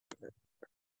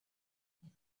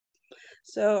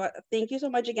So thank you so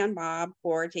much again, Bob,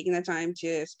 for taking the time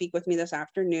to speak with me this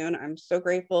afternoon. I'm so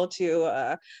grateful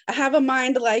to have a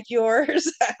mind like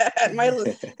yours at my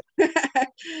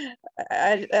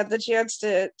at the chance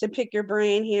to pick your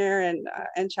brain here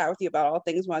and chat with you about all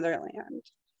things Motherland.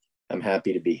 I'm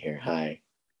happy to be here. Hi.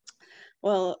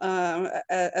 Well,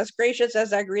 as gracious as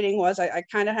that greeting was, I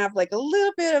kind of have like a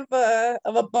little bit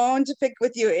of a bone to pick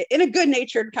with you in a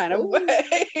good-natured kind of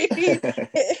way,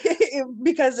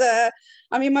 because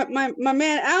I mean my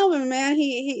man Alvin, man,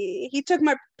 he took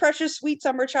my precious sweet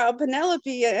summer child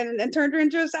Penelope and turned her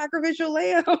into a sacrificial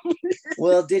lamb.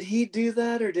 Well, did he do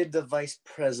that, or did the vice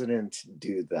president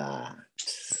do that?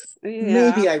 Yeah.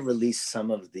 Maybe I released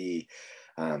some of the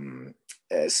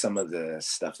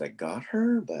stuff that got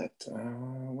her, but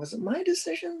was it my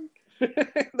decision?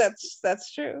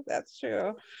 That's true. That's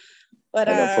true. But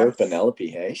I know poor Penelope,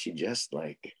 hey, she just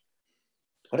like,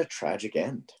 what a tragic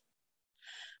end.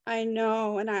 I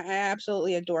know, and I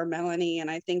absolutely adore Melanie,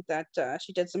 and I think that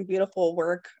she did some beautiful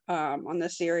work on the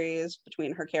series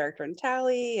between her character and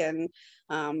Tally, and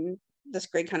this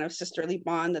great kind of sisterly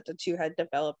bond that the two had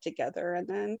developed together. And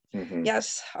then,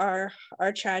 yes, our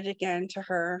tragic end to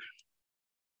her.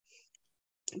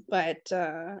 But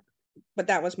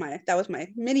that was my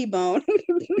mini bone.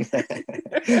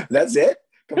 That's it?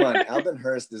 Come on, Alvin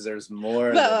Hurst deserves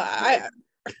more. Well,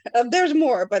 there's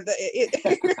more, but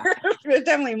there's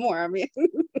definitely more. I mean,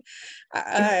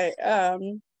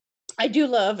 I do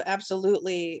love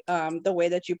absolutely the way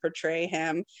that you portray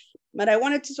him, but I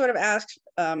wanted to sort of ask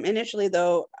initially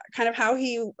though, kind of how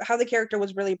the character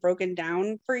was really broken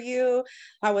down for you.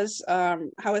 How was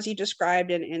he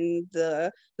described in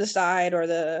the side or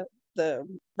the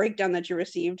breakdown that you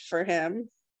received for him?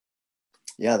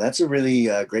 Yeah, that's a really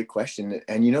great question.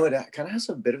 And you know, it kind of has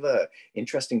a bit of a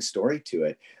interesting story to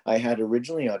it. I had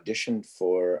originally auditioned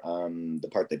for the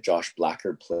part that Josh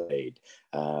Blacker played.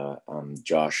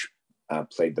 Josh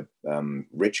played the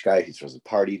rich guy who throws a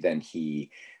party. Then he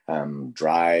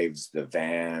drives the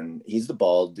van. He's the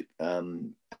bald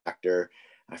actor.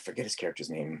 I forget his character's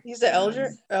name. He's the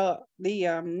elder,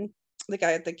 the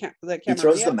guy at the camera. He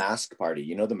throws the mask party.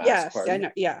 You know the mask party? Yes, I know.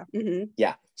 Yeah. Mm-hmm.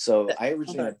 Yeah. So I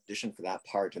originally auditioned for that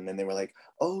part, and then they were like,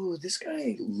 "Oh, this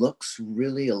guy looks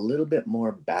really a little bit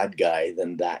more bad guy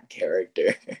than that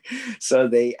character." So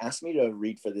they asked me to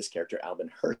read for this character,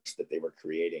 Alvin Hurst, that they were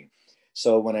creating.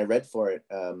 So when I read for it,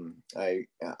 I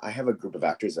have a group of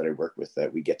actors that I work with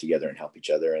that we get together and help each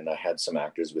other, and I had some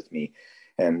actors with me.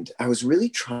 And I was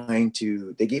really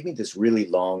they gave me this really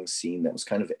long scene that was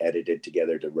kind of edited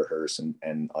together to rehearse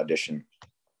and audition.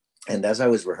 And as I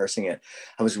was rehearsing it,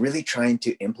 I was really trying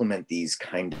to implement these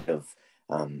kind of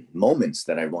moments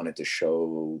that I wanted to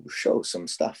show some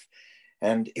stuff.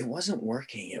 And it wasn't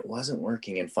working.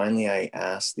 And finally, I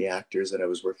asked the actors that I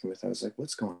was working with, I was like,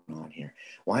 what's going on here?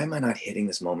 Why am I not hitting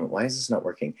this moment? Why is this not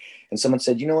working? And someone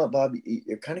said, you know what, Bob,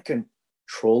 you're kind of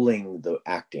controlling the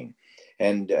acting.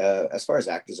 And as far as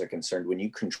actors are concerned, when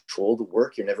you control the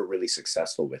work, you're never really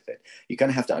successful with it. You kind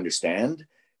of have to understand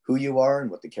who you are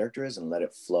and what the character is and let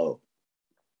it flow.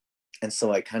 And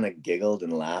so I kind of giggled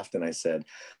and laughed and I said,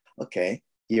 okay,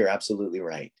 you're absolutely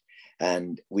right.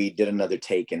 And we did another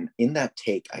take. And in that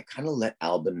take, I kind of let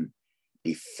Alvin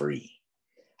be free.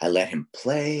 I let him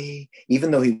play, even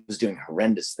though he was doing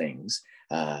horrendous things.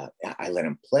 I let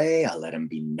him play. I let him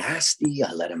be nasty.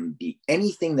 I let him be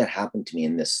anything that happened to me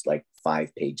in this like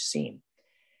 5-page scene.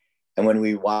 And when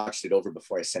we watched it over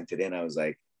before I sent it in, I was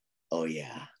like, oh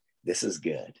yeah, this is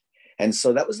good. And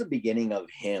so that was the beginning of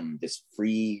him, this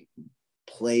free,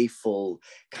 playful,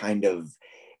 kind of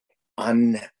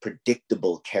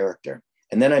unpredictable character.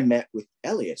 And then I met with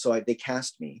Elliot. So they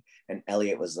cast me, and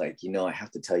Elliot was like, you know, I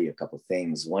have to tell you a couple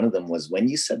things. One of them was when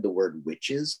you said the word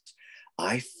witches,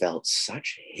 I felt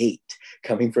such hate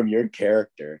coming from your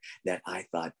character that I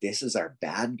thought, this is our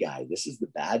bad guy. This is the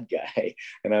bad guy.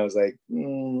 And I was like,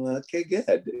 okay,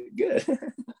 good.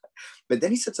 But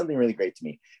then he said something really great to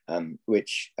me,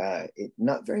 which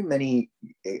not very many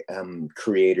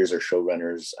creators or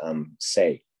showrunners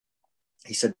say.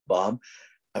 He said, Bob,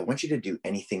 I want you to do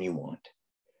anything you want.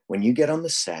 When you get on the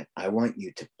set, I want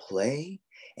you to play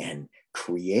and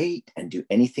create and do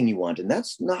anything you want. And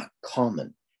that's not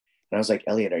common. And I was like,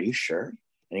 Elliot, are you sure?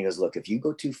 And he goes, look, if you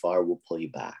go too far, we'll pull you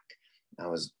back.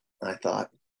 I thought,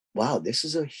 wow, this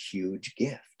is a huge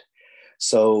gift.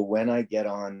 So when I get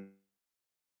on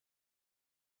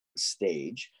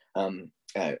stage, when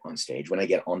I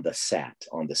get on the set,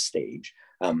 on the stage,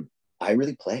 I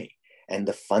really play. And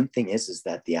the fun thing is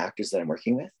that the actors that I'm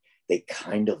working with, they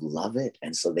kind of love it.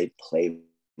 And so they play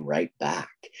right back.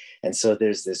 And so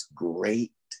there's this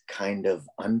great kind of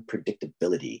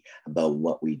unpredictability about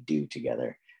what we do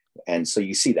together. And so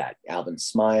you see that Alvin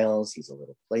smiles, he's a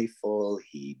little playful,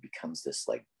 he becomes this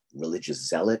like religious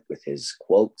zealot with his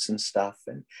quotes and stuff.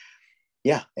 And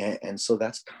yeah, and so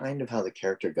that's kind of how the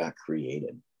character got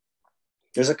created.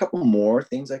 There's a couple more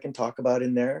things I can talk about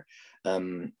in there,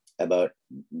 about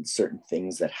certain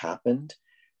things that happened.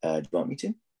 Do you want me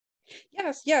to?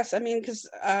 Yes. I mean, because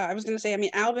I was going to say, I mean,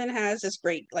 Alvin has this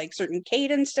great, like, certain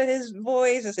cadence to his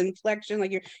voice, this inflection.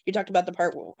 Like you talked about the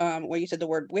part where you said the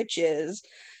word witches,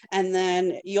 and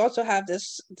then you also have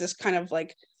this kind of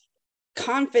like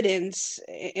confidence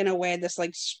in a way, this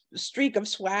like streak of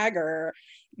swagger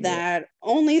that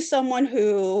only someone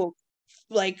who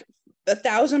like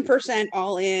 1,000%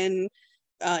 all in,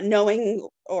 knowing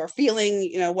or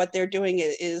feeling, what they're doing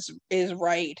is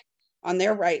right on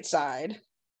their right side,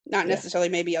 not necessarily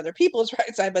maybe other people's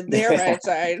right side, but their right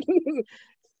side.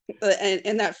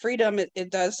 and that freedom, it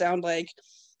does sound like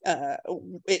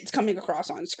it's coming across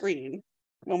on screen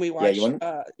when we watch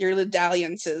your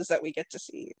dalliances that we get to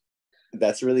see.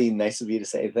 That's really nice of you to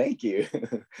say. Thank you.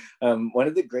 One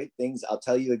of the great things, I'll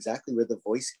tell you exactly where the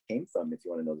voice came from if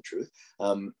you want to know the truth.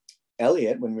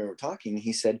 Elliot, when we were talking,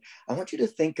 he said, I want you to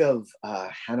think of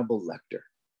Hannibal Lecter.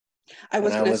 I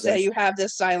was going to say, you have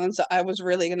this silence. I was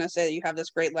really going to say you have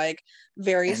this great, like,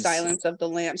 very Silence of the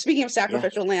Lambs. Speaking of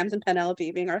sacrificial lambs and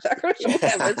Penelope being our sacrificial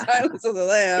lamb, and Silence of the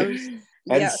Lambs.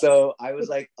 And so I was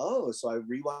like, oh, so I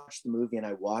rewatched the movie and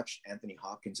I watched Anthony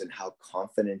Hopkins and how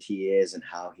confident he is and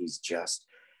how he's just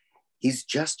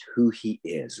who he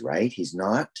is, right? He's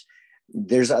not,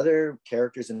 there's other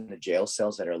characters in the jail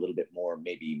cells that are a little bit more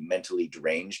maybe mentally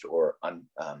deranged or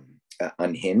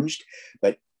unhinged,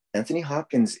 but Anthony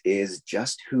Hopkins is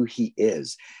just who he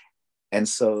is. And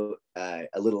so a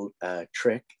little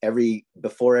trick,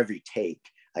 before every take,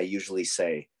 I usually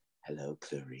say, hello,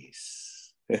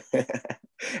 Clarice.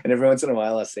 And every once in a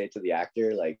while I'll say it to the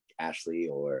actor like Ashley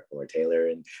or Taylor,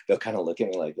 and they'll kind of look at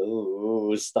me like,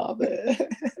 oh, stop it.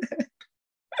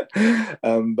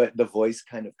 But the voice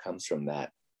kind of comes from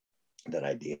that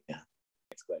idea.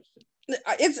 Next question.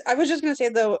 I was just gonna say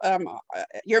though,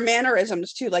 your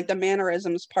mannerisms too, like the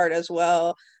mannerisms part as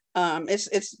well.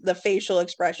 It's the facial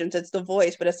expressions, it's the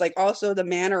voice, but it's like also the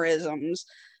mannerisms,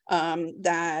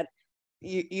 that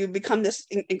you become this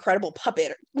incredible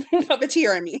puppeteer.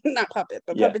 I mean, not puppet,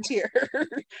 but puppeteer.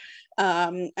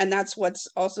 And that's what's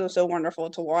also so wonderful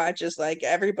to watch, is like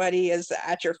everybody is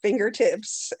at your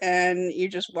fingertips and you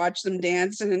just watch them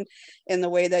dance in the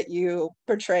way that you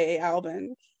portray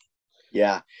Alvin.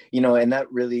 Yeah, and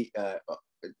that really,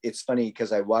 it's funny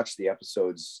because I watched the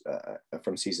episodes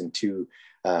from season 2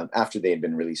 after they had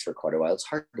been released for quite a while. It's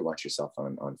hard to watch yourself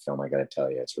on film, I gotta tell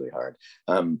you, it's really hard.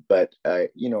 But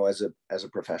as a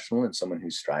professional and someone who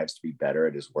strives to be better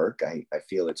at his work, I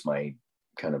feel it's my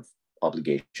kind of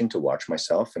obligation to watch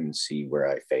myself and see where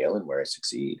I fail and where I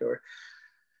succeed.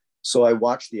 So I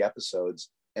watched the episodes,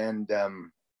 and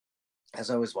as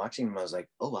I was watching them, I was like,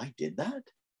 oh, I did that?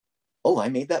 Oh, I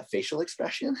made that facial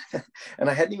expression? And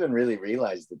I hadn't even really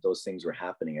realized that those things were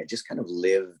happening. I just kind of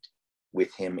lived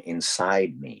with him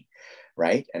inside me,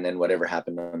 right? And then whatever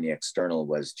happened on the external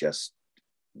was just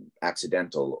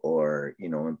accidental or,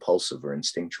 impulsive or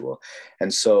instinctual.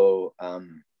 And so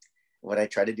what I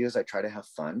try to do is I try to have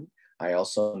fun. I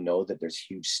also know that there's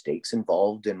huge stakes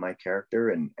involved in my character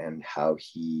and how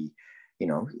he,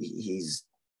 he's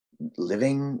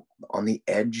living on the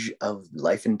edge of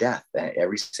life and death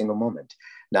every single moment,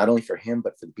 not only for him,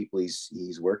 but for the people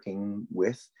he's working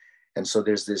with. And so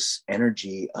there's this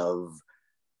energy of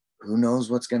who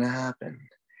knows what's going to happen.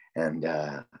 And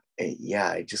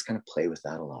I just kind of play with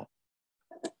that a lot.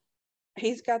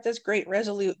 He's got this great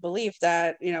resolute belief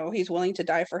that, he's willing to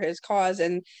die for his cause.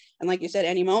 And like you said,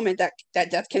 any moment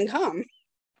that death can come.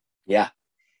 Yeah.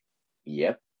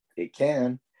 Yep, it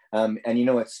can. And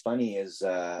what's funny is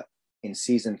in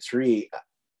season 3,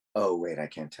 oh wait, I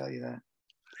can't tell you that.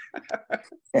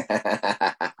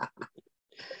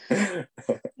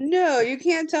 No, you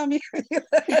can't tell me.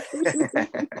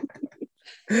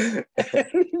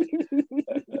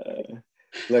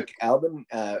 Look, Alvin,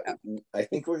 I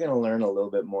think we're going to learn a little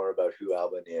bit more about who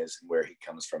Alvin is and where he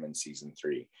comes from in season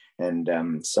 3.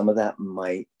 And some of that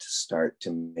might start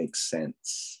to make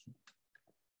sense.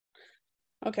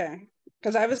 Okay.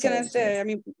 Because I was going to say, I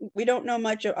mean, we don't know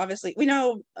much. Obviously, we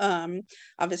know,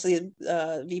 obviously,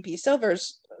 VP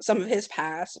Silver's, some of his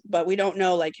past, but we don't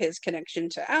know like his connection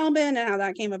to Albin and how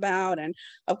that came about. And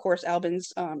of course,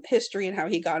 Albin's history and how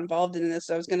he got involved in this.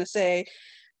 So I was going to say,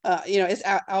 is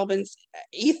Albin's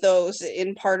ethos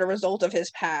in part a result of his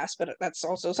past, but that's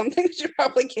also something that you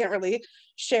probably can't really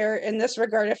share in this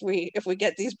regard if we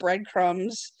get these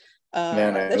breadcrumbs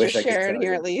Man, I that you're wish I could sharing tell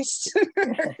here you. at least.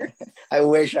 I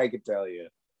wish I could tell you.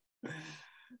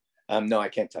 No, I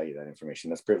can't tell you that information.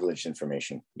 That's privileged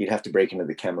information. You'd have to break into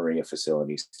the Camarilla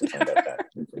facilities to find out that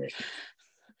information.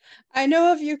 I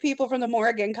know a few people from the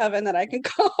Morrigan Coven that I can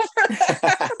call for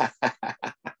that.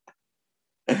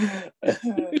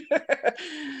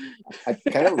 I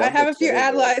kind of I love have the a few Twitter,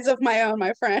 allies of my own,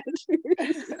 my friend.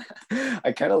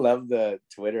 I kind of love the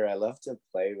Twitter. I love to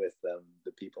play with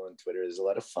the people on Twitter. There's a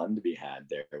lot of fun to be had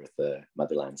there with the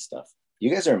Motherland stuff. You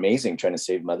guys are amazing trying to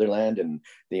save Motherland, and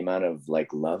the amount of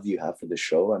like love you have for the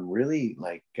show. I'm really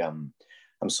like I'm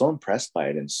so impressed by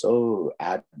it, and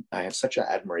I have such an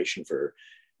admiration for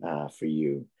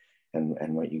you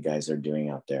and what you guys are doing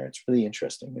out there. It's really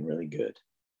interesting and really good.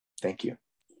 Thank you.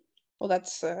 Well,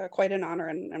 that's quite an honor,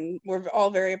 and we're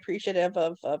all very appreciative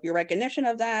of your recognition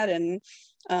of that, and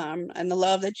the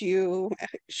love that you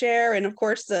share, and of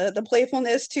course the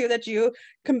playfulness too that you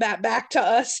combat back to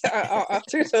us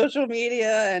through social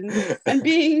media, and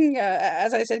being,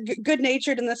 as I said, good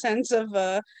natured in the sense of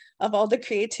all the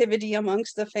creativity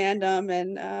amongst the fandom,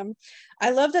 and I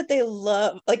love that they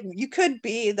love, like, you could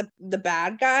be the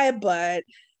bad guy, but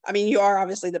I mean, you are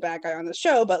obviously the bad guy on the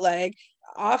show, but like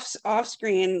off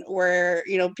screen, where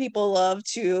people love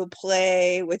to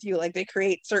play with you, like they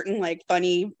create certain like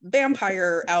funny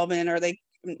vampire Albin, or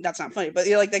that's not funny, but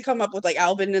like they come up with like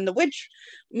Albin and the witch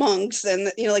monks,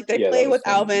 and like they Yeah, that play was with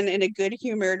funny. Albin in a good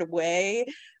humored way,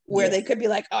 where they could be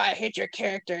like, oh, I hate your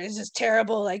character, this is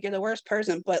terrible, like you're the worst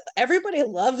person, but everybody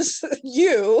loves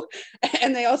you,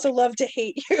 and they also love to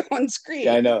hate you on screen.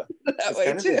 Yeah, I know. That It's way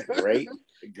kind of too. this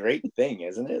great thing,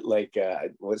 isn't it? Like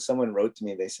what someone wrote to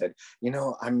me, they said,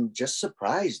 I'm just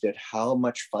surprised at how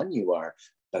much fun you are,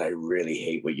 but I really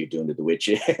hate what you're doing to the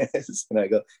witches. And I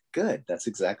go, good, that's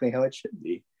exactly how it should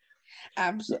be.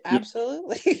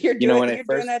 Absolutely. You're doing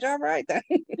that job right then.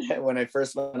 When I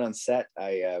first went on set,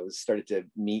 I started to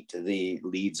meet the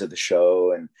leads of the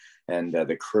show and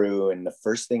the crew. And the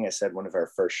first thing I said, one of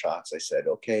our first shots, I said,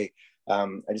 okay, I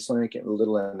just want to make a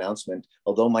little announcement.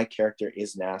 Although my character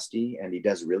is nasty and he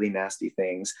does really nasty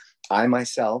things, I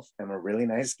myself am a really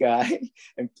nice guy.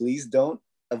 And please don't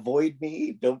avoid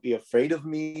me. Don't be afraid of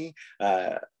me.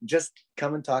 Just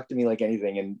come and talk to me like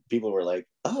anything. And people were like,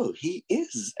 oh, he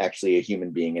is actually a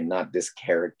human being and not this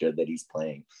character that he's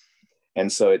playing.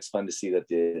 And so it's fun to see that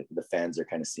the fans are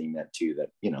kind of seeing that too, that,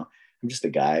 I'm just a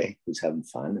guy who's having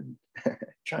fun and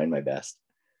trying my best.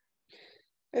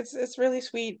 It's really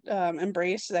sweet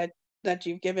embrace that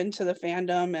you've given to the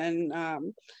fandom,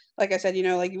 and like I said,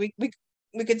 like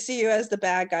we could see you as the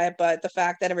bad guy, but the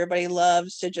fact that everybody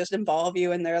loves to just involve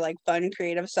you in their like fun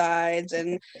creative sides,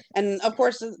 and of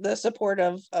course the support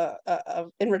of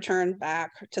in return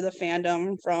back to the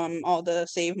fandom from all the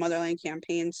Save Motherland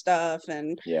campaign stuff,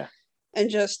 and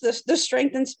just the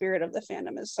strength and spirit of the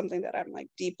fandom is something that I'm like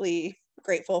deeply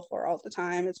grateful for all the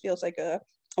time. It feels like a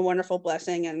wonderful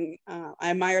blessing, and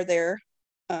I admire their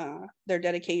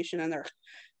dedication and their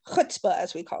chutzpah,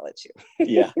 as we call it too.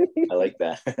 Yeah, I like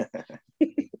that.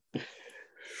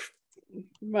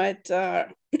 But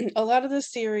a lot of the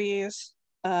series,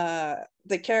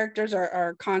 the characters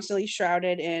are constantly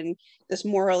shrouded in this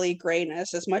morally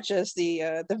grayness, as much as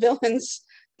the villains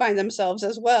find themselves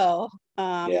as well.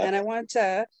 And I wanted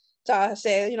to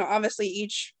say, obviously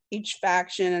each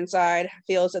faction inside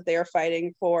feels that they are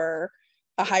fighting for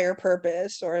a higher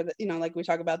purpose, or that, like we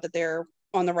talk about, that they're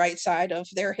on the right side of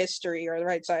their history or the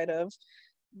right side of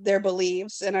their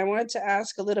beliefs. And I wanted to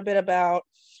ask a little bit about,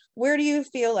 where do you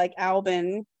feel like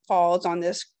Albin falls on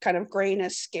this kind of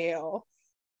grayness scale?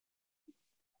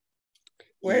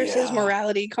 Where's his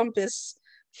morality compass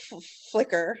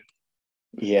flicker?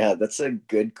 Yeah, that's a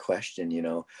good question.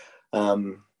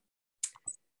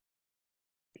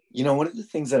 One of the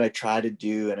things that I try to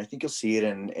do, and I think you'll see it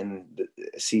in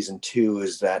season 2,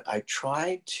 is that I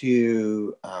try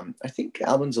to, I think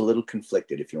Albin's a little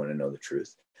conflicted, if you want to know the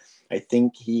truth. I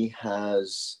think he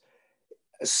has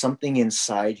something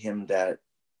inside him that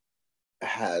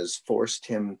has forced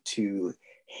him to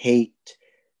hate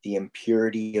the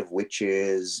impurity of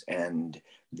witches and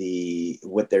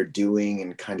what they're doing,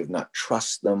 and kind of not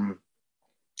trust them.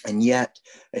 And yet,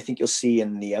 I think you'll see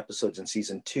in the episodes in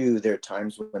season 2, there are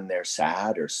times when they're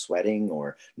sad or sweating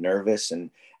or nervous,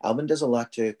 and Albin does a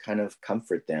lot to kind of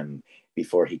comfort them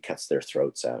before he cuts their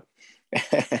throats out.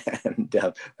 And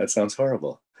that sounds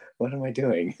horrible. What am I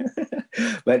doing?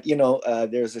 But,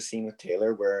 there's a scene with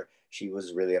Taylor where she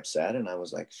was really upset, and I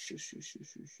was like, shoo, shoo, shoo,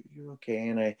 shoo, shoo, you're okay.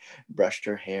 And I brushed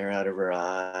her hair out of her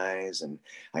eyes, and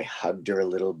I hugged her a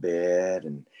little bit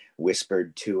and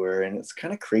whispered to her. And it's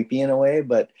kind of creepy in a way,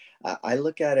 but I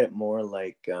look at it more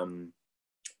like I'm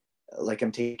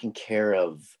taking care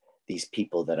of these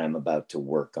people that I'm about to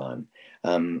work on.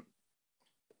 And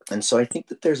so I think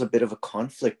that there's a bit of a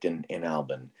conflict in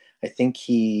Albin. I think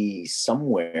he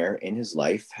somewhere in his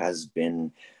life has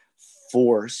been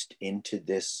forced into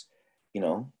this,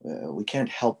 we can't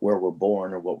help where we're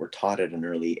born or what we're taught at an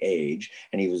early age.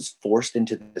 And he was forced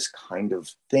into this kind of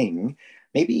thing.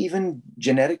 Maybe even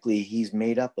genetically, he's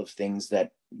made up of things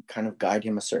that kind of guide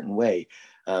him a certain way.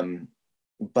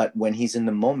 But when he's in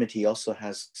the moment, he also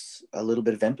has a little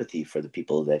bit of empathy for the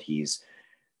people that he's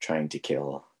trying to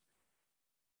kill.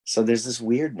 So there's this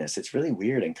weirdness. It's really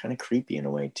weird and kind of creepy in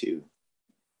a way too.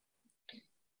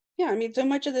 Yeah, I mean, so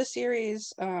much of the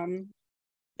series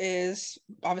is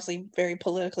obviously very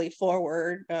politically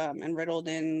forward, and riddled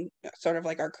in sort of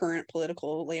like our current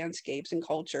political landscapes and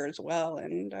culture as well.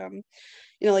 And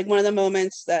like one of the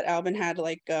moments that Albin had,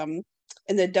 like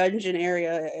in the dungeon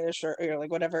area or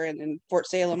like whatever in Fort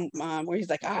Salem, where he's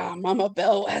like, Mama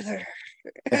Bellwether,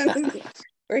 and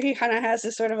where he kind of has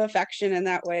this sort of affection in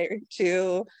that way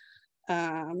too.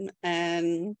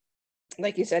 And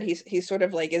like you said, he's sort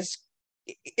of like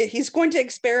he's going to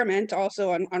experiment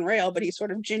also on Rail, but he's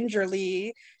sort of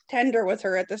gingerly tender with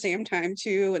her at the same time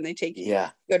too, and they take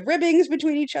good ribbings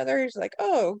between each other. He's like,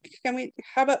 oh,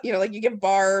 how about, like you give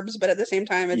barbs, but at the same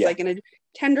time it's like in a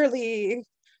tenderly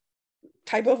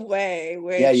type of way,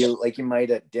 which you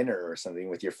might at dinner or something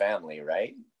with your family,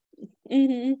 right?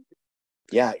 Mm-hmm.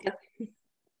 Yeah,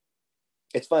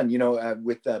 it's fun,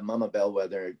 with Mama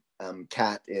Bellwether.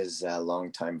 Kat is a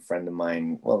longtime friend of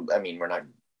mine. Well, I mean,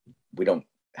 we don't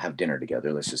have dinner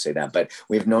together, let's just say that, but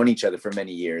we've known each other for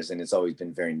many years, and it's always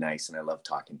been very nice, and I love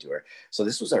talking to her. So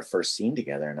this was our first scene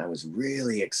together, and I was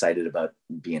really excited about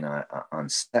being on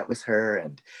set with her,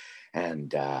 and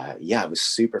it was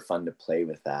super fun to play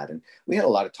with that. And we had a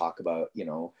lot of talk about,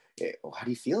 how do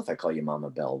you feel if I call you Mama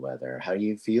Bellwether? How do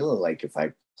you feel like if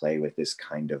I play with this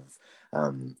kind of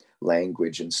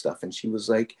language and stuff? And she was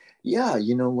like, yeah,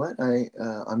 you know what,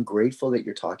 I'm grateful that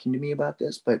you're talking to me about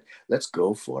this, but let's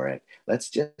go for it. Let's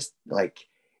just like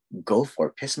go for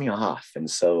it, piss me off. And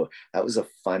so that was a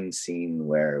fun scene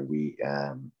where we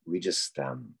just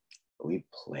we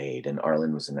played, and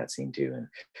Arlen was in that scene too, and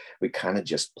we kind of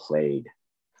just played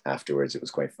afterwards. It was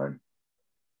quite fun.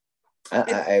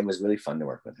 It was really fun to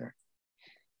work with her.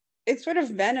 It's sort of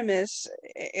venomous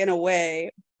in a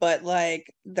way, but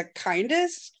like the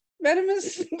kindest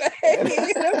venomous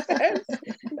way.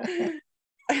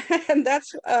 And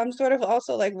that's sort of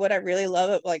also like what I really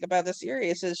love about the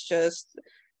series is just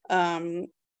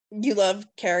you love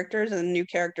characters, and new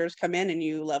characters come in and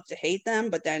you love to hate them,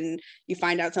 but then you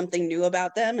find out something new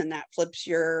about them, and that flips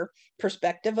your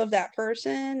perspective of that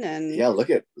person. And look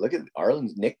at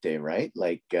Arlen's Nick Day, right?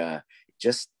 Like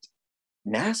just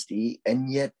nasty, and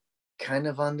yet kind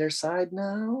of on their side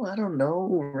now. I don't know,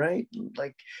 right?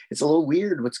 Like it's a little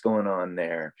weird what's going on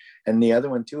there. And the other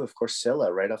one too, of course,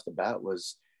 Scylla right off the bat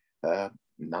was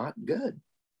not good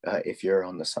if you're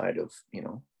on the side of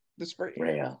the spring.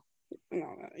 Rhea.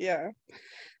 Yeah.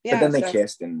 But then they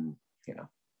kissed, and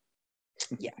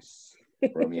yes.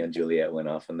 Romeo and Juliet went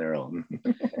off on their own.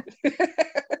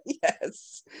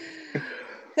 Yes.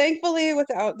 Thankfully,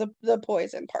 without the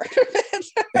poison part of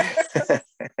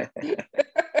it.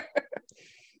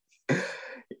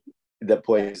 The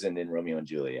poison in Romeo and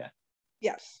Juliet.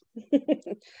 Yes.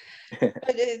 But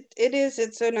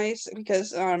it's so nice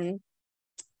because the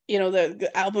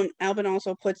Albin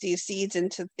also puts these seeds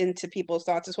into people's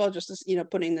thoughts as well, just as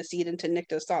putting the seed into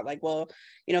Nicta's thought, like, well,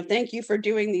 thank you for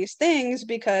doing these things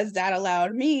because that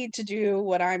allowed me to do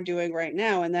what I'm doing right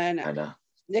now. And then I know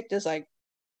Nicta's like,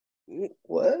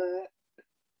 what?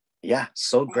 Yeah,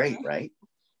 so great, right?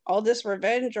 All this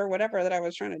revenge or whatever that I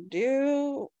was trying to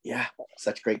do. Yeah,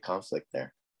 such great conflict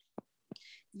there.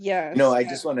 Yes. I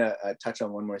just want to touch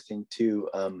on one more thing too.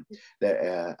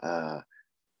 That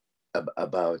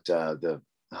about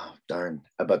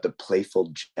about the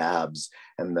playful jabs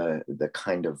and the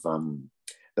kind of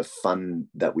the fun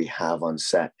that we have on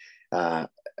set.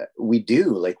 We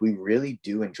really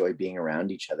do enjoy being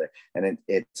around each other, and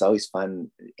it's always fun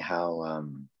how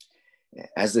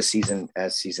as season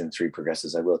 3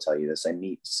 progresses, I will tell you this, I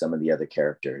meet some of the other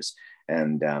characters,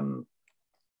 and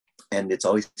it's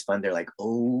always fun. They're like,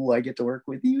 oh, I get to work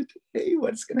with you today,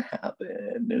 what's gonna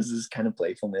happen? There's this kind of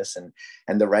playfulness, and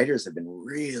the writers have been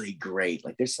really great.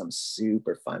 Like there's some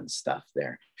super fun stuff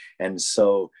there. And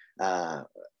so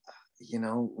you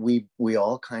know, we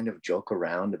all kind of joke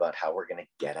around about how we're going to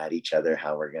get at each other,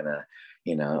 how we're going to,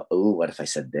 you know, oh, what if I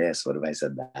said this? What if I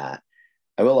said that?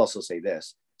 I will also say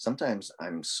this. Sometimes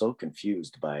I'm so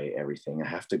confused by everything. I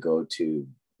have to go to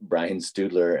Brian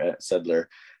Sudler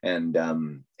and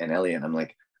Elliot. I'm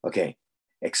like, okay,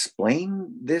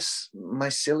 explain this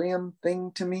mycelium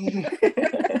thing to me.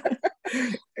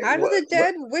 How do the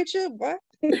dead witch what?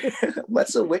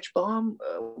 What's a witch bomb?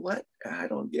 What? I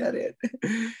don't get it.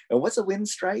 And what's a wind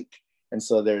strike? And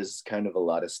so there's kind of a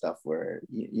lot of stuff where,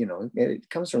 you know, it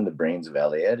comes from the brains of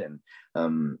Elliot,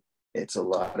 and it's a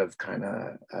lot of kind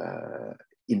of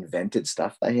invented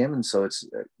stuff by him. And so it's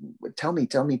tell me.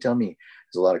 There's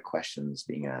a lot of questions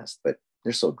being asked, but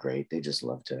they're so great. They just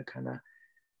love to kind of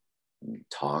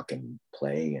talk and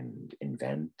play and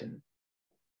invent. And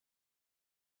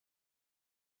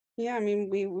Yeah, I mean,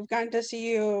 we've gotten to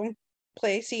see you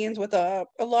play scenes with a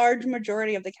large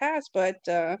majority of the cast, but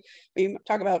we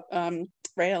talk about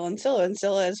Rael and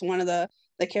Scylla is one of the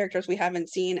characters we haven't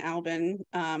seen Albin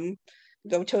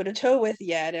go toe to toe with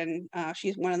yet, and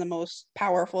she's one of the most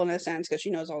powerful in a sense because she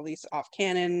knows all these off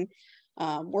canon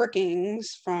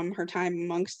workings from her time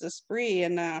amongst the spree,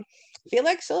 and I feel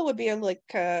like Scylla would be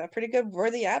a pretty good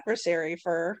worthy adversary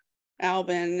for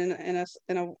Albin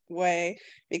in a way,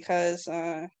 because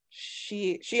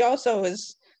she also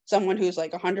is someone who's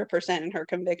like 100% in her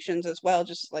convictions as well,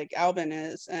 just like Albin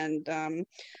is, and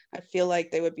I feel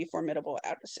like they would be formidable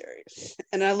adversaries.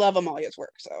 And I love Amalia's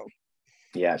work, so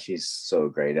yeah, she's so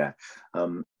great.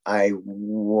 I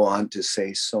want to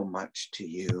say so much to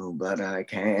you, but I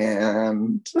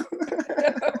can't.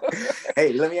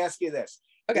 Hey, let me ask you this.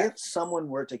 Okay. If someone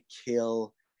were to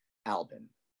kill Albin,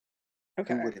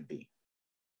 who would it be?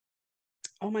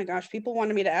 Oh my gosh, people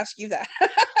wanted me to ask you that.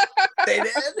 They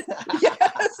did?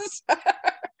 Yes.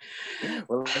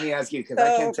 Well, let me ask you, because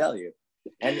I can't tell you.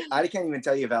 And I can't even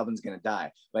tell you if Albin's going to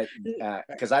die, but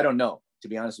because I don't know. To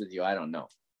be honest with you, I don't know.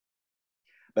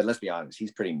 But let's be honest,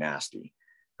 he's pretty nasty.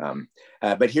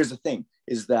 But here's the thing,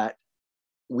 is that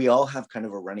we all have kind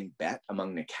of a running bet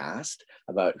among the cast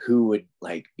about who would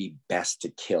like be best to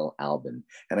kill Albin.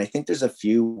 And I think there's a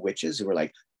few witches who are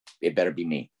like, it better be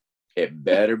me. It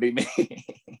better be me.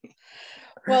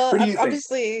 Well,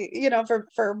 obviously, you know,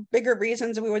 for bigger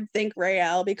reasons, we would think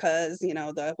Rael, because, you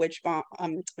know, the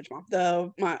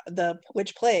the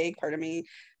witch plague, pardon me,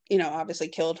 you know, obviously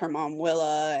killed her mom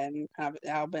Willa, and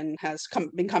Albin has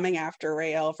been coming after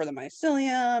Rael for the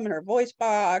mycelium and her voice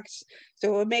box.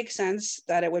 So it would make sense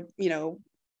that it would, you know,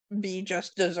 be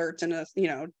just desserts and you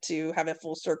know, to have a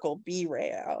full circle be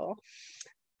Rael.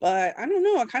 But I don't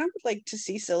know, I kind of would like to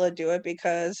see Scylla do it,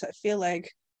 because I feel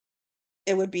like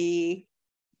it would be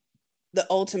the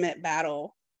ultimate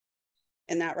battle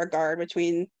in that regard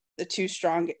between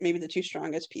maybe the two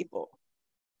strongest people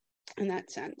in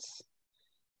that sense.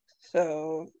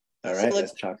 So all right,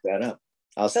 let's chalk that up.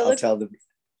 I'll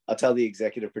tell the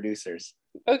executive producers.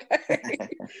 Okay.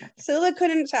 Scylla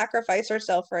couldn't sacrifice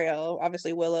herself for Rael.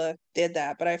 Obviously Willa did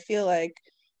that, but I feel like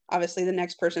obviously the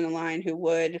next person in line who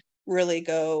would really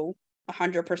go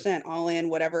 100% all in,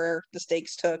 whatever the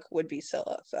stakes took, would be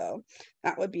Scylla. So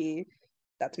I'm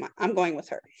going with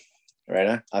her. Right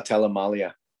on. I'll tell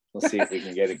Amalia. We'll see if we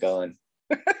can get it going.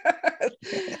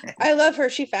 I love her.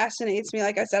 She fascinates me.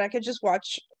 Like I said, I could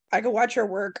watch her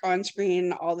work on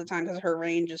screen all the time because her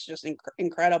range is just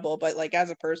incredible. But like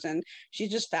as a person, she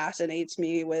just fascinates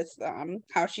me with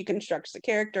how she constructs the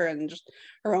character and just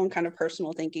her own kind of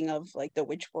personal thinking of like the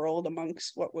witch world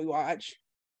amongst what we watch.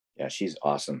 Yeah, she's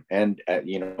awesome. And,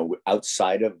 you know,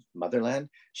 outside of Motherland,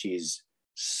 she's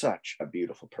such a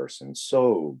beautiful person.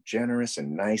 So generous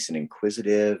and nice and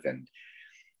inquisitive. And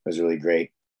it was really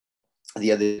great.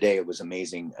 The other day, it was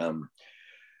amazing. I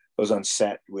was on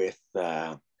set with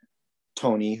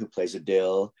Tony, who plays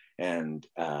Adil, and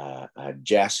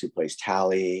Jess, who plays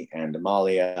Tally, and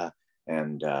Amalia,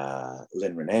 and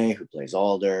Lynn Renee, who plays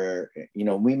Alder. You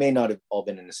know, we may not have all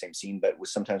been in the same scene, but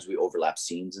sometimes we overlap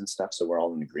scenes and stuff, so we're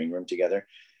all in the green room together.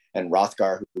 And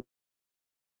Rothgar, who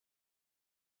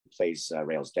plays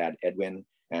Rael's dad, Edwin,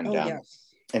 and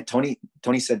and Tony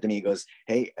said to me, he goes,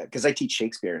 hey, because I teach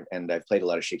Shakespeare and I've played a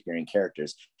lot of Shakespearean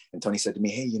characters, and Tony said to me,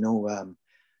 hey, you know,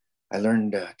 I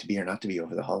learned To Be or Not to Be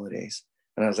over the holidays.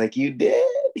 And I was like, you did?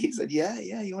 He said, yeah,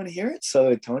 you want to hear it?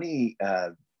 So Tony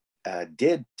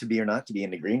did To Be or Not to Be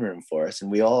in the green room for us,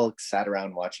 and we all sat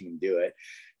around watching him do it.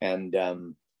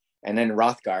 And then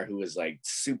Rothgar, who was like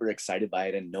super excited by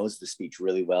it and knows the speech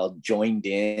really well, joined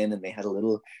in, and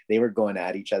they were going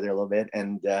at each other a little bit.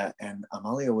 And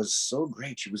Amalia was so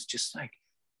great. She was just like,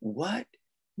 what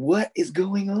is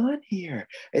going on here?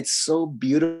 It's so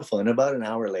beautiful. And about an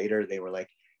hour later, they were like,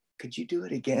 could you do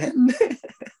it again?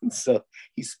 So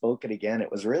he spoke it again.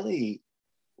 It was really,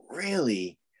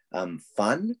 really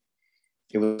fun.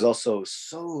 It was also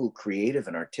so creative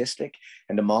and artistic.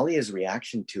 And Amalia's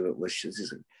reaction to it was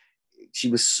she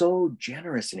was so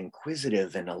generous and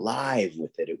inquisitive and alive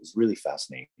with it. It was really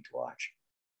fascinating to watch.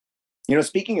 You know,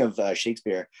 speaking of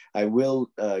Shakespeare, I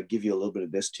will give you a little bit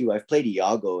of this too. I've played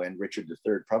Iago and Richard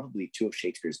III, probably two of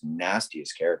Shakespeare's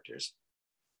nastiest characters.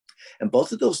 And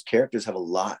both of those characters have a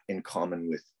lot in common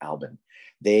with Albin.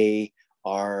 They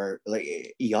are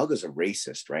like, Iago's a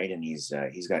racist, right? And he's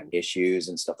got issues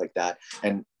and stuff like that.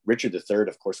 And Richard III,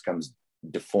 of course, comes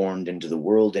deformed into the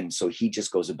world. And so he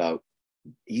just goes about,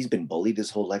 he's been bullied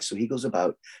his whole life. So he goes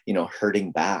about, you know,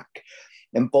 hurting back.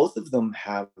 And both of them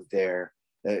have their,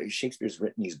 Shakespeare's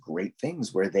written these great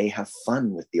things where they have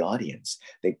fun with the audience.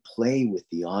 They play with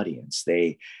the audience.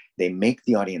 They make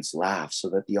the audience laugh so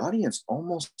that the audience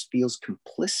almost feels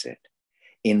complicit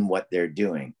in what they're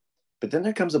doing. But then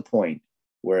there comes a point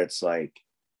where it's like,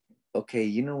 okay,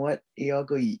 you know what,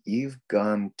 Iago, you've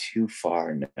gone too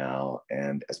far now.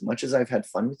 And as much as I've had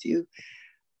fun with you,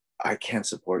 I can't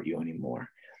support you anymore.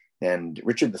 And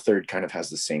Richard III kind of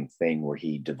has the same thing where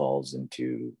he devolves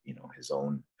into, you know, his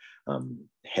own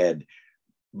head.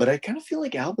 But I kind of feel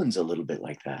like Albin's a little bit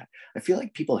like that. I feel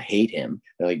like people hate him.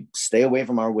 They're like, stay away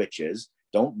from our witches.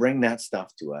 Don't bring that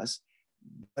stuff to us.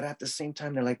 But at the same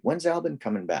time, they're like, when's Albin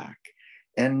coming back?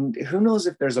 And who knows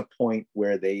if there's a point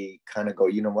where they kind of go,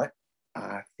 you know what?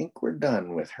 I think we're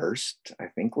done with Hearst. I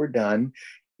think we're done.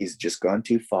 He's just gone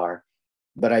too far.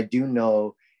 But I do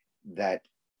know that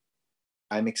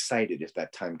I'm excited if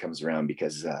that time comes around,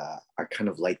 because I kind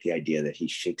of like the idea that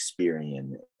he's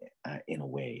Shakespearean in a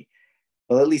way.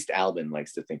 Well, at least Albin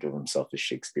likes to think of himself as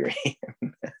Shakespearean.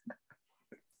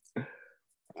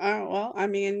 Well, I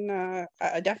mean,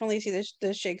 I definitely see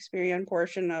the Shakespearean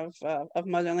portion of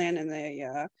Motherland and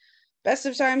the best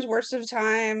of times, worst of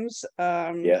times.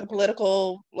 Yeah, The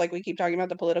political, like we keep talking about,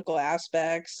 the political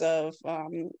aspects of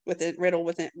riddle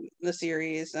within the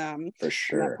series, for and that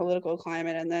sure. political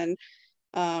climate, and then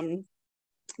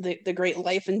the great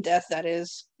life and death that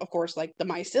is, of course, like the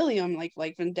mycelium, like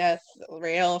life and death,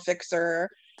 Rael, Fixer,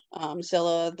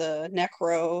 Scylla, the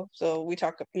Necro. So we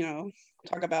talk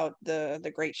about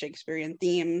the great Shakespearean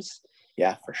themes.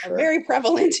 Yeah, for Are sure. very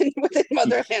prevalent within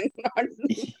Motherland.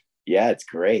 Yeah, it's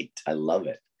great. I love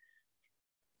it.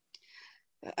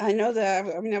 I know that.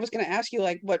 I mean, I was going to ask you,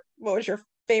 like, what was your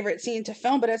favorite scene to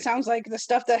film, but it sounds like the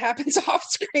stuff that happens off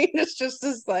screen is just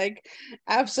as like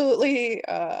absolutely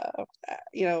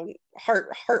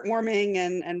heartwarming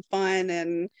and fun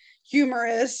and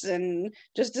humorous, and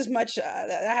just as much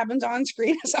that happens on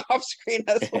screen as off screen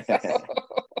as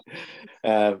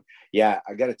well. Yeah,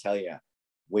 I gotta tell you,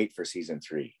 wait for season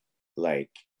 3. Like,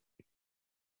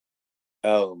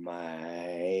 oh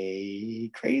my,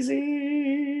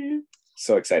 crazy,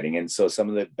 so exciting. And so some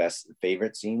of the best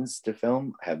favorite scenes to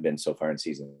film have been so far in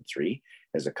season 3.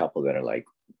 There's a couple that are like,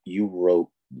 you wrote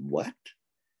what?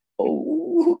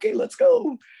 Oh, okay, let's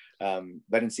go.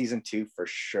 But in season 2, for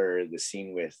sure, the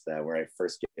scene with where I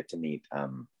first get to meet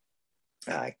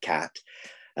Kat,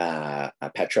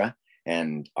 Petra,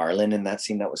 and Arlen in that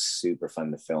scene, that was super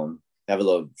fun to film. I have a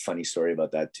little funny story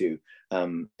about that too.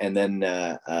 And then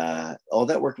all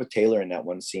that work with Taylor in that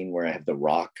one scene where I have the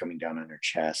rock coming down on her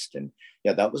chest. And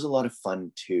yeah, that was a lot of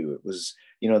fun too. It was,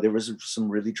 there was some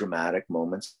really dramatic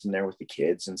moments in there with the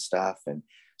kids and stuff. And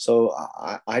so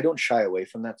I don't shy away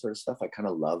from that sort of stuff. I kind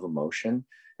of love emotion.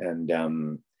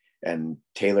 And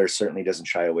Taylor certainly doesn't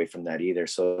shy away from that either.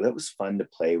 So that was fun to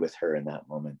play with her in that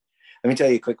moment. Let me tell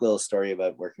you a quick little story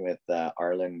about working with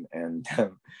Arlen and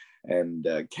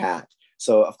Kat.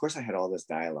 So of course I had all this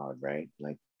dialogue, right?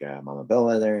 Like Mama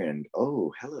Bellwether and,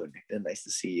 oh, hello, Nick, nice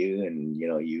to see you. And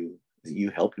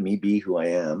you helped me be who I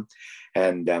am.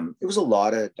 And it was a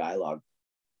lot of dialogue.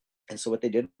 And so what they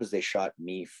did was they shot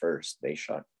me first. They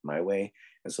shot my way.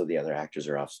 And so the other actors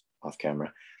are off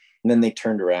camera. And then they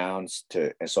turned around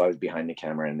and so I was behind the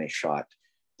camera and they shot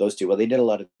those two. Well, they did a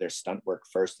lot of their stunt work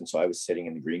first. And so I was sitting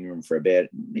in the green room for a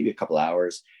bit, maybe a couple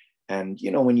hours. And,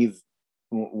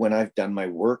 when I've done my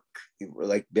work,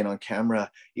 like been on camera,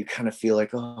 you kind of feel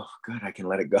like, oh, good, I can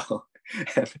let it go.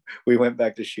 And we went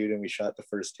back to shoot and we shot the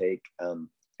first take. And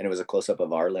it was a close up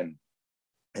of Arlen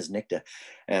as Nicta.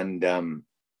 And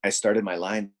I started my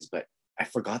lines, but I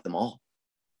forgot them all.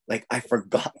 Like I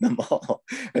forgot them all.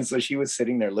 And so she was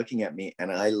sitting there looking at me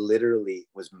and I literally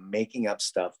was making up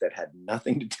stuff that had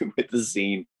nothing to do with the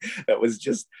scene. That was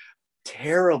just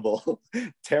terrible,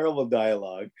 terrible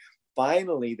dialogue.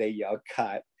 Finally, they yell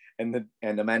cut.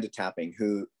 and Amanda Tapping,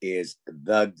 who is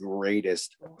the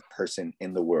greatest person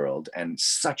in the world and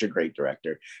such a great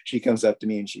director, she comes up to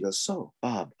me and she goes, "So,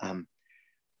 Bob,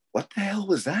 what the hell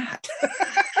was that?"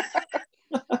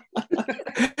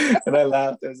 And I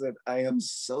laughed. I said, "I am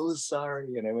so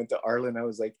sorry." And I went to Arlen. I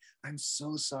was like, "I'm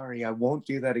so sorry. I won't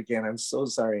do that again. I'm so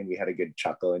sorry." And we had a good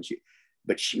chuckle.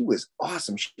 But she was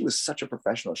awesome. She was such a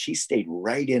professional. She stayed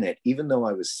right in it. Even though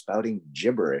I was spouting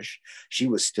gibberish, she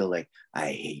was still like,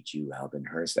 "I hate you, Alvin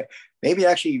Hurst." Maybe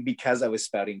actually because I was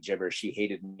spouting gibberish, she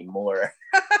hated me more.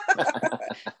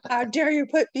 How dare you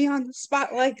put me on the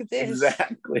spot like this?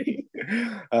 Exactly.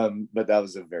 But that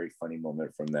was a very funny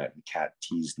moment from that. Kat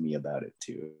teased me about it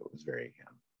too. It was very,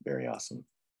 very awesome.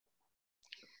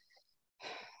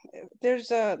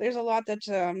 There's a lot that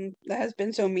has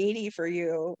been so meaty for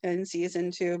you in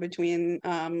season 2, between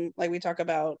like we talk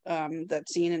about that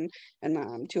scene in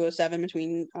 207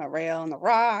 between Rael and the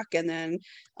Rock, and then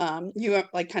you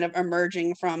like kind of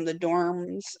emerging from the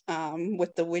dorms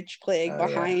with the witch plague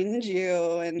behind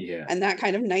you, and that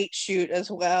kind of night shoot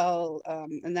as well,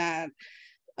 and that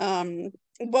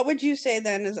what would you say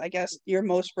then is, I guess, your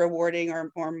most rewarding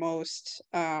or most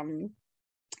I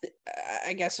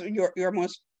guess your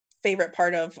most favorite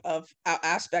part of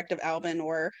aspect of Albin,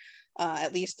 or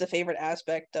at least the favorite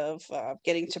aspect of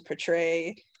getting to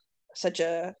portray such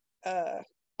a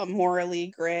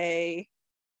morally gray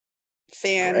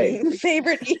fan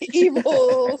favorite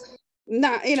evil,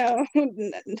 not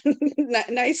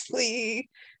nicely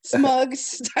smug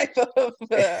type of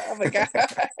a guy.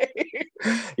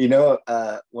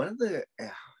 One of the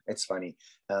it's funny.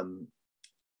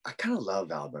 I kind of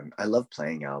love Albin. I love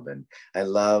playing Albin. I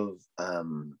love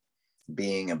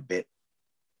being a bit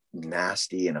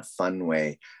nasty in a fun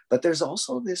way. But there's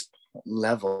also this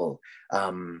level.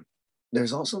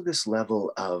 There's also this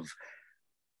level of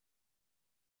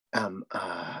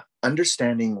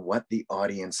understanding what the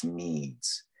audience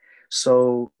needs.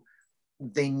 So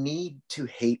they need to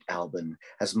hate Albin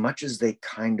as much as they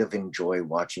kind of enjoy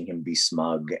watching him be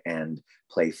smug and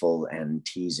playful and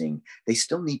teasing. They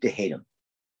still need to hate him.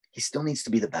 He still needs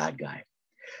to be the bad guy.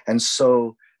 And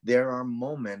so there are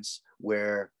moments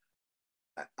where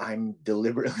I'm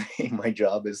deliberately, my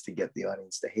job is to get the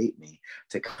audience to hate me,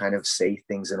 to kind of say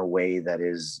things in a way that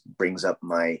brings up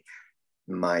my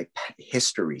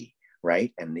history,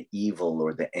 right? And the evil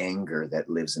or the anger that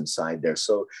lives inside there.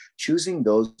 So choosing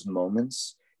those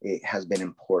moments, it has been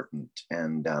important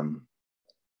and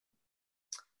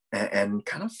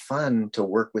kind of fun to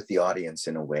work with the audience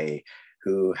in a way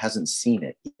who hasn't seen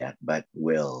it yet, but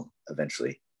will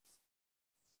eventually.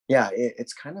 Yeah,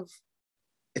 it's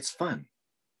fun.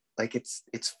 Like it's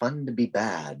fun to be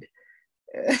bad.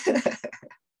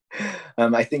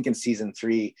 I think in season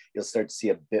 3, you'll start to see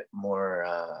a bit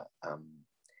more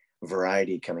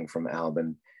variety coming from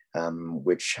Albin,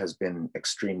 which has been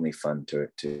extremely fun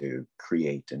to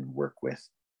create and work with.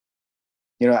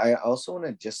 I also want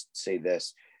to just say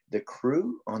this. The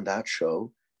crew on that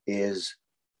show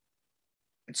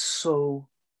it's so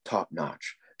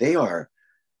top-notch.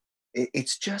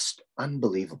 It's just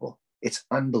unbelievable. It's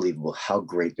unbelievable how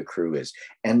great the crew is.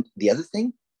 And the other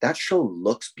thing, that show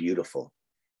looks beautiful.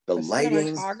 The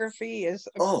lighting, cinematography is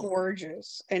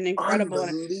gorgeous and incredible.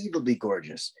 Unbelievably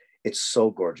gorgeous. It's so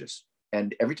gorgeous.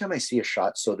 And every time I see a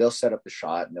shot, so they'll set up the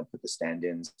shot and they'll put the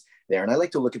stand-ins there. And I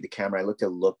like to look at the camera. I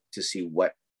look to see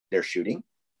what they're shooting.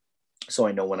 So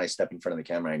I know when I step in front of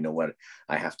the camera, I know what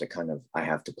I have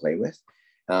to play with.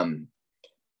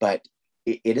 But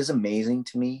it is amazing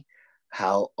to me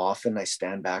how often I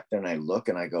stand back there and I look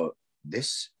and I go,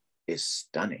 this is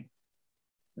stunning.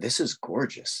 This is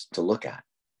gorgeous to look at.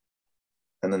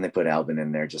 And then they put Albin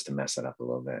in there just to mess it up a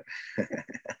little bit.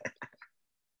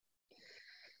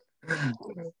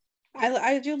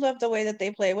 I do love the way that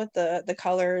they play with the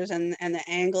colors and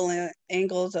the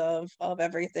angles of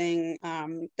everything,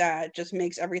 that just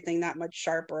makes everything that much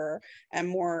sharper and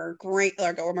more great,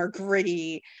 like, or more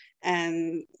gritty,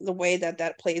 and the way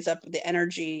that plays up the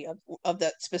energy of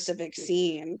that specific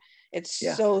scene. It's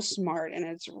so smart, and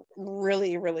it's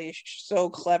really, really so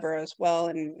clever as well.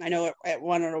 And I know it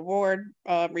won an award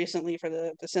recently for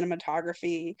the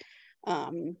cinematography,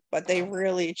 but they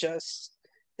really just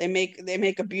they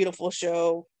make a beautiful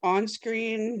show on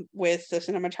screen with the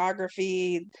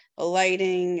cinematography, the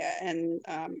lighting, and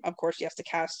of course, yes, the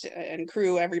cast and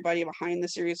crew, everybody behind the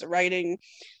series, the writing.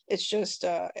 It's just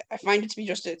I find it to be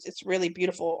just it's really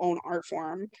beautiful own art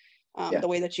form. The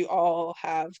way that you all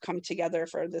have come together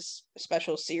for this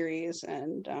special series,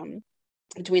 and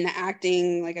between the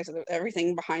acting, like I said,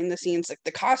 everything behind the scenes, like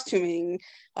the costuming,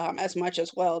 as much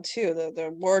as well too,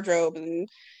 the wardrobe, and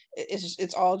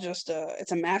it's all just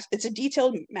it's a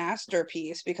detailed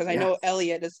masterpiece, because I Yeah. know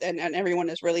Elliot is, and everyone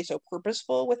is really so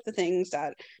purposeful with the things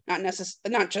that not just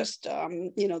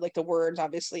like the words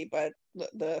obviously, but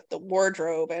the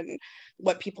wardrobe and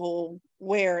what people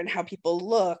wear and how people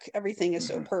look. Everything is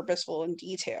so Mhm. purposeful and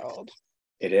detailed.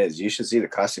 It is. You should see the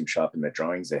costume shop and the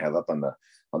drawings they have up on the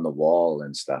wall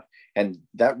and stuff. And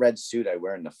that red suit I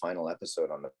wear in the final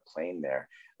episode on the plane there,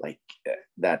 like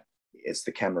that, it's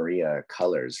the Camarilla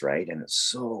colors, right? And it's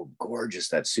so gorgeous,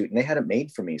 that suit. And they had it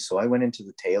made for me. So I went into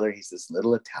the tailor. He's this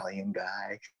little Italian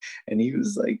guy. And he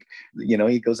was like,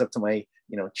 he goes up to my,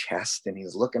 chest, and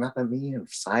he's looking up at me and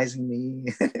sizing me.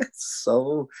 It's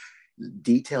so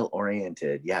detail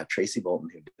oriented. Yeah. Tracy Bolton,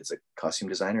 who is a costume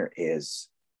designer, is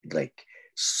like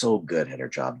so good at her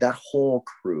job. That whole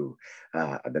crew,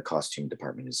 the costume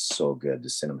department is so good. The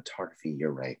cinematography,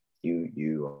 you're right.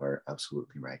 You are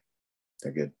absolutely right.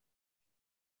 They're good.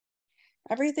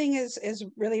 Everything is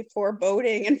really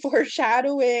foreboding and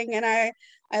foreshadowing, and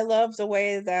I love the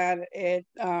way that it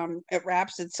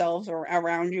wraps itself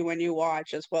around you when you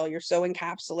watch as well. You're so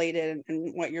encapsulated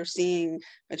in what you're seeing,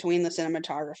 between the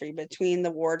cinematography, between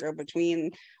the wardrobe,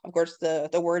 between, of course, the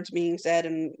words being said,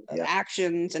 and Yeah.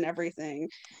 actions and everything.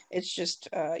 It's just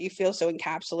you feel so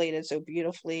encapsulated so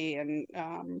beautifully, and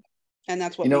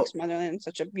that's what makes Motherland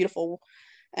such a beautiful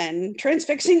and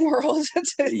transfixing world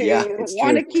Yeah, to it's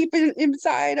want true. to keep it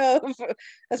inside of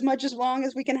as much as long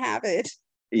as we can have it.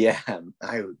 Yeah,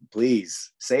 I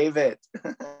please save it.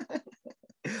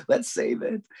 Let's save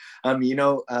it. I've been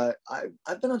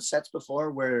on sets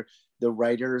before where the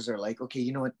writers are like, okay,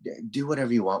 you know what, do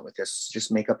whatever you want with this,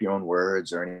 just make up your own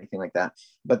words or anything like that.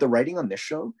 But the writing on this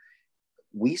show,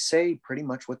 we say pretty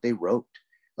much what they wrote.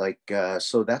 Like,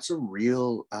 so that's a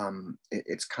real,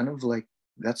 it's kind of like,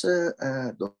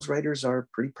 those writers are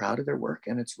pretty proud of their work,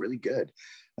 and it's really good.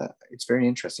 It's very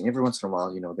interesting. Every once in a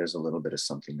while, there's a little bit of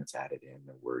something that's added in,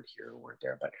 a word here, a word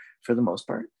there, but for the most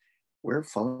part, we're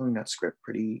following that script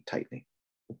pretty tightly.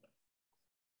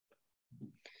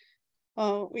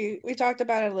 Well, we talked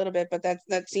about it a little bit, but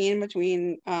that scene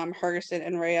between Hurston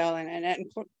and Rael,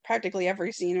 and practically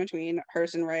every scene between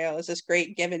Hurston and Rael is this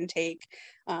great give and take,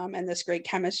 and this great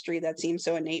chemistry that seems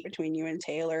so innate between you and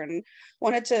Taylor. And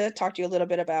wanted to talk to you a little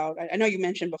bit about. I know you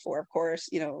mentioned before, of course,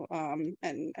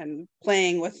 and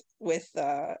playing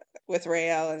with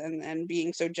Rael, and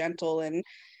being so gentle and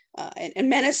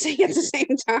menacing at the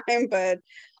same time. But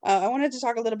I wanted to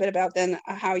talk a little bit about then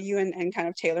how you and kind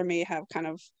of Taylor may have kind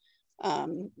of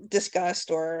discussed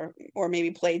or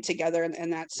maybe played together in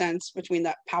that sense, between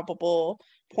that palpable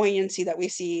poignancy that we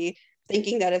see,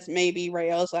 thinking that it's maybe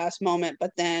Rael's last moment, but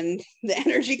then the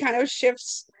energy kind of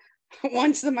shifts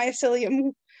once the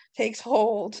mycelium takes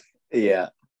hold. Yeah.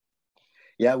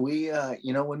 Yeah. We,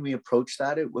 when we approached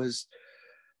that, there was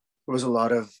a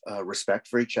lot of respect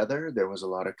for each other. There was a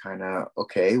lot of kind of,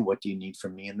 okay, what do you need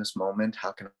from me in this moment?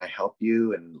 How can I help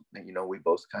you? And, we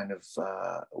both kind of,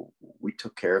 we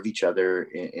took care of each other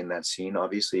in that scene.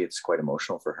 Obviously, it's quite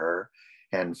emotional for her.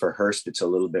 And for Hurst, it's a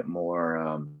little bit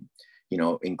more,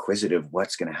 inquisitive.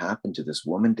 What's going to happen to this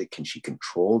woman? Can she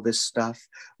control this stuff?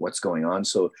 What's going on?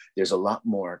 So there's a lot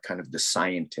more kind of the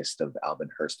scientist of Alvin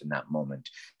Hurst in that moment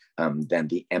than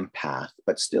the empath.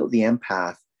 But still, the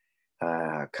empath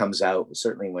comes out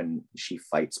certainly when she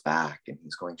fights back, and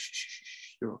he's going, shh, shh,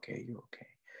 shh, you're okay,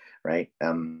 right?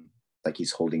 Like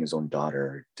he's holding his own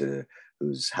daughter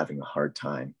who's having a hard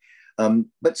time.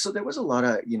 But so there was a lot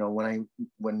of,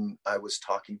 when I was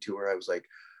talking to her, I was like,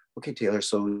 okay, Taylor,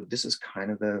 so this is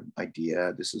kind of the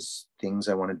idea. This is things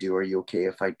I want to do. Are you okay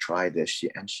if I try this?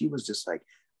 And she was just like,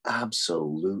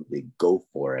 absolutely, go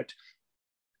for it.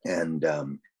 And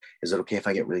is it okay if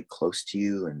I get really close to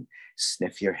you and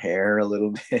sniff your hair a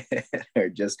little bit, or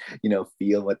just,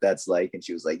 feel what that's like? And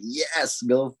she was like, yes,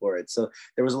 go for it. So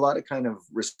there was a lot of kind of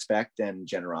respect and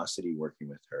generosity working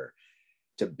with her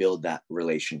to build that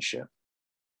relationship.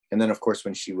 And then, of course,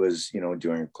 when she was,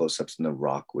 doing close-ups and the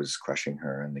rock was crushing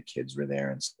her and the kids were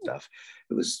there and stuff,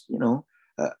 it was,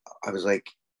 I was like,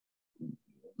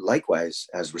 likewise,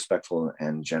 as respectful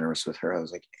and generous with her. I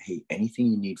was like, hey, anything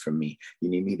you need from me, you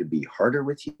need me to be harder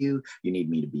with you, you need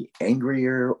me to be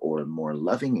angrier or more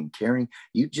loving and caring,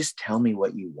 you just tell me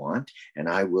what you want, and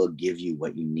I will give you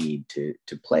what you need to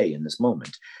play in this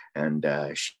moment. And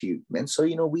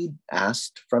so, we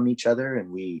asked from each other,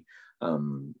 and we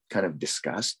kind of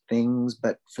discussed things,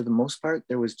 but for the most part,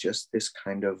 there was just this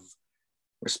kind of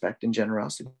respect and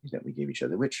generosity that we gave each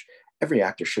other, which every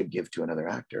actor should give to another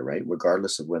actor, right?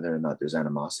 Regardless of whether or not there's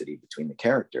animosity between the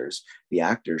characters, the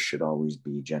actors should always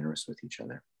be generous with each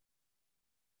other.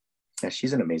 Yeah,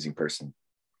 she's an amazing person.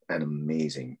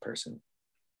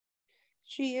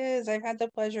 She is. I've had the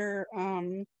pleasure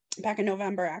back in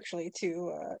November actually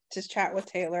to chat with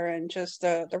Taylor, and just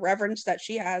the reverence that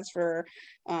she has for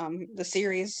the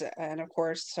series, and of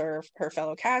course her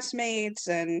fellow castmates,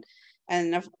 and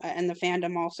the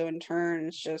fandom also in turn.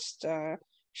 It's just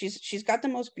she's got the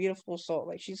most beautiful soul.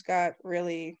 Like, she's got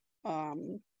really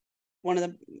one of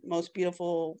the most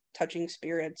beautiful, touching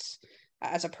spirits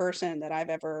as a person that I've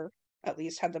ever at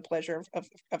least had the pleasure of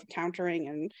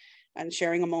encountering and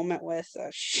sharing a moment with.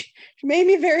 She made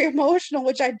me very emotional,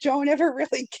 which I don't ever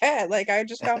really get. Like, I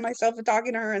just found myself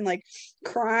talking to her and like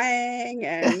crying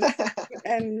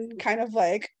and kind of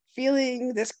like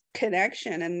feeling this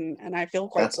connection, and I feel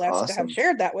quite That's blessed to have awesome.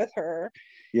 shared that with her.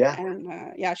 Yeah.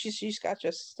 And yeah, she's got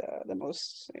just the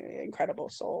most incredible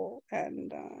soul,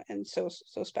 and so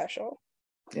special.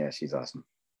 Yeah, she's awesome.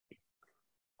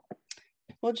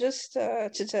 Well, just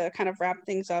to kind of wrap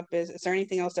things up, is there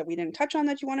anything else that we didn't touch on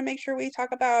that you want to make sure we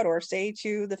talk about or say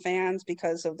to the fans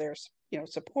because of their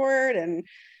support, and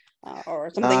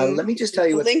or something Let me just tell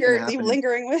you what's going to you happen.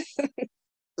 lingering with?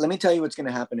 Let me tell you what's going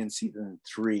to happen in season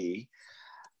 3.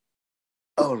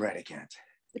 Oh, right, I can't.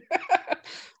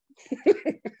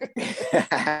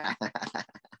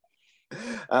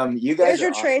 You guys. There's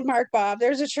your awesome trademark, Bob.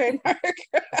 There's a trademark.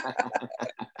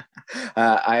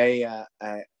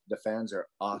 The fans are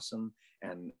awesome,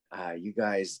 and you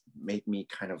guys make me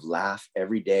kind of laugh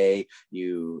every day.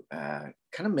 You kind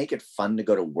of make it fun to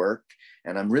go to work,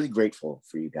 and I'm really grateful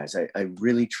for you guys. I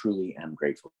really, truly am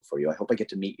grateful for you. I hope I get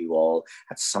to meet you all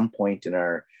at some point in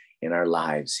our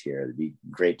lives here. It'd be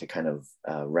great to kind of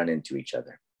run into each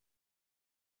other.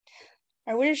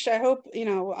 I hope,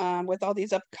 with all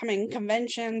these upcoming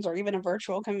conventions or even a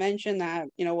virtual convention, that,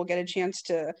 we'll get a chance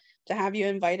to have you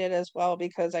invited as well,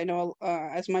 because I know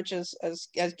as much as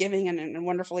giving and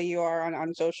wonderfully you are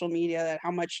on social media, that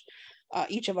how much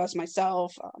each of us,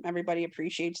 myself, everybody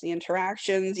appreciates the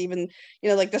interactions, even,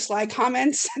 like the sly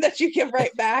comments that you give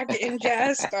right back in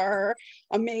jest are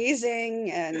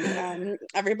amazing. And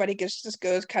everybody just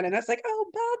goes kind of nuts, like, oh,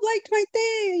 Bob liked my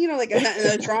thing, like, and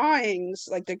the drawings,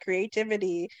 like the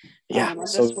creativity Yeah, of the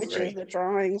so switches, great. the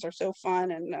drawings are so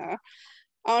fun. And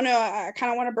oh no, I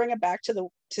kind of want to bring it back to the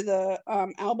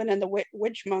Albin and the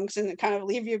witch monks, and kind of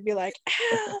leave you be like,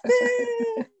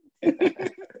 Albin.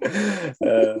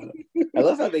 I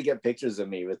love how they get pictures of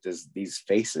me with these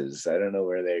faces. I don't know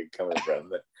where they're coming from,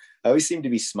 but I always seem to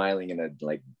be smiling in a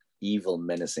like evil,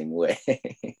 menacing way.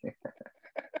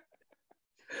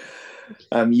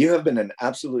 You have been an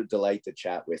absolute delight to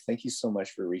chat with. Thank you so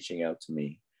much for reaching out to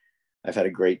me. I've had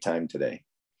a great time today.